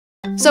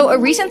So a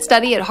recent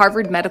study at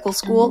Harvard Medical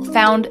School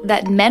found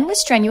that men with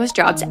strenuous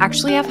jobs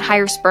actually have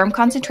higher sperm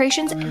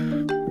concentrations.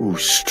 Ooh,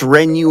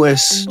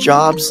 strenuous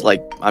jobs?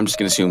 Like, I'm just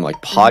going to assume like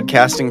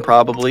podcasting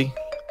probably.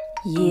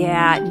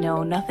 Yeah,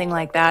 no, nothing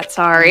like that,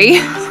 sorry.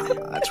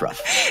 That's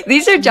rough.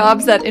 These are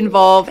jobs that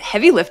involve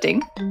heavy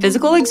lifting,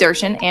 physical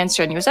exertion, and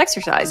strenuous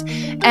exercise.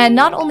 And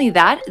not only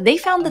that, they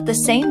found that the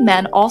same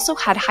men also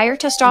had higher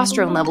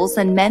testosterone levels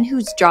than men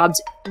whose jobs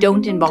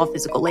don't involve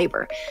physical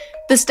labor.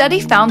 The study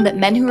found that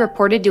men who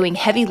reported doing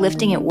heavy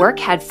lifting at work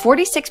had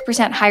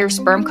 46% higher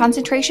sperm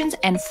concentrations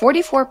and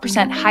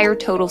 44% higher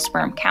total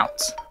sperm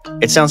counts.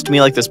 It sounds to me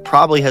like this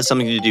probably has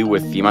something to do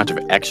with the amount of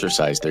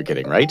exercise they're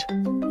getting, right?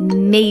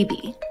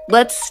 Maybe.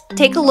 Let's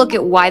take a look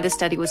at why the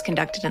study was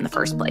conducted in the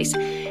first place.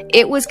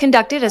 It was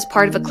conducted as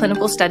part of a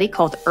clinical study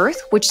called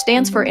EARTH, which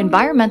stands for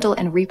Environmental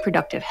and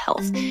Reproductive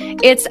Health.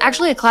 It's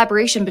actually a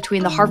collaboration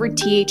between the Harvard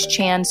T.H.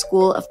 Chan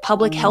School of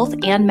Public Health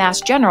and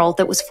Mass General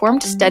that was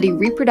formed to study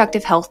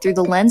reproductive health through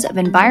the lens of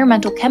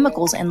environmental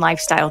chemicals and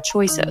lifestyle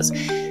choices.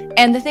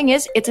 And the thing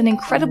is, it's an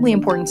incredibly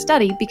important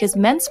study because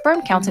men's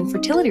sperm counts and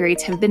fertility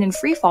rates have been in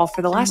free fall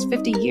for the last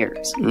 50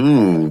 years.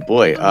 Ooh,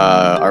 boy.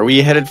 Are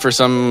we headed for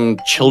some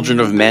Children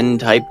of Men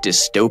type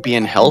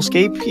dystopian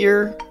hellscape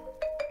here?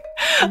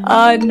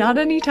 Not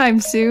anytime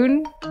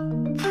soon.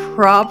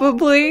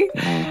 Probably.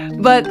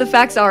 But the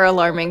facts are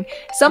alarming.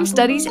 Some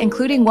studies,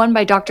 including one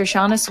by Dr.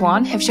 Shauna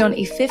Swan, have shown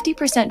a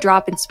 50%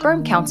 drop in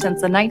sperm count since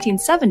the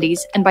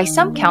 1970s, and by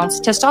some counts,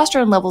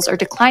 testosterone levels are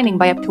declining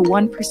by up to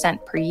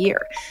 1% per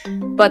year.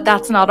 But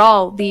that's not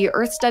all. The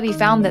EARTH study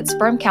found that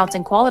sperm counts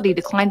and quality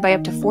declined by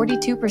up to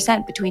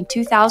 42% between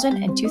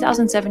 2000 and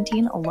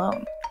 2017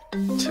 alone.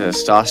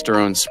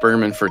 Testosterone,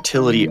 sperm, and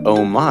fertility,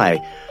 oh my.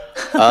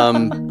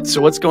 So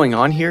what's going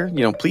on here?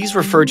 Please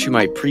refer to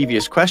my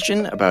previous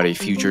question about a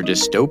future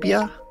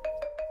dystopia.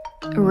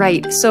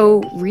 Right,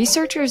 so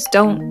researchers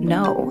don't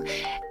know.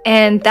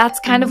 And that's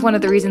kind of one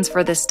of the reasons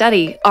for this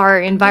study.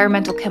 Are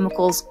environmental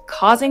chemicals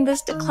causing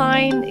this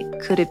decline?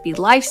 Could it be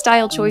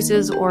lifestyle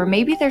choices? Or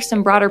maybe there's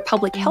some broader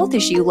public health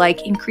issue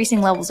like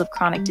increasing levels of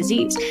chronic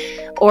disease?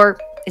 Or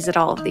is it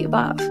all of the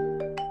above?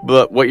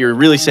 But what you're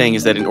really saying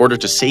is that in order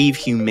to save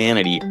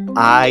humanity,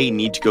 I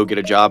need to go get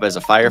a job as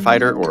a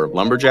firefighter or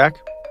lumberjack,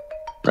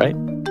 right?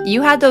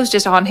 You had those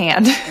just on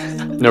hand.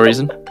 No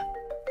reason?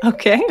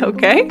 Okay.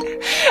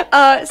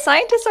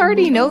 Scientists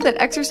already know that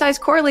exercise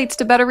correlates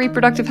to better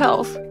reproductive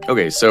health.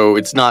 Okay, so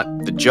it's not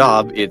the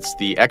job, it's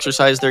the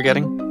exercise they're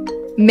getting?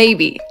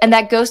 Maybe, and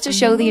that goes to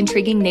show the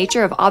intriguing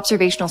nature of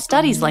observational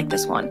studies like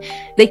this one.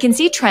 They can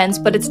see trends,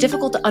 but it's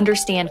difficult to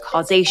understand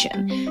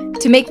causation.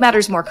 To make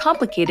matters more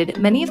complicated,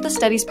 many of the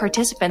study's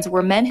participants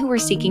were men who were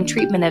seeking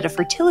treatment at a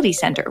fertility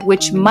center,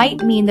 which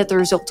might mean that the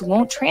results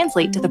won't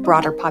translate to the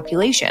broader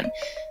population.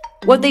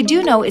 What they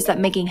do know is that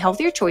making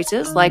healthier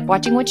choices, like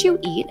watching what you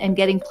eat and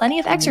getting plenty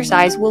of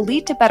exercise, will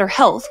lead to better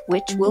health,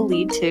 which will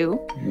lead to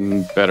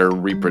better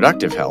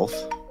reproductive health.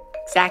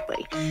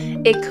 Exactly.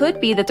 It could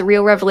be that the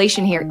real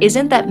revelation here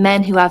isn't that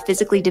men who have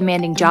physically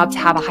demanding jobs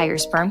have a higher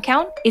sperm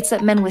count. It's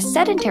that men with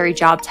sedentary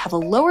jobs have a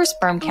lower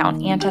sperm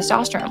count and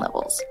testosterone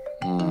levels.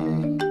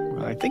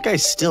 I think I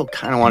still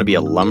kind of want to be a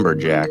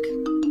lumberjack.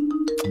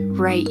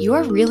 Right, you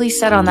are really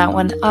set on that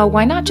one.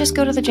 Why not just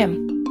go to the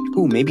gym?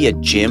 Ooh, maybe a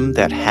gym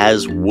that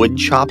has wood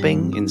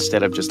chopping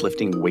instead of just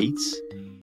lifting weights?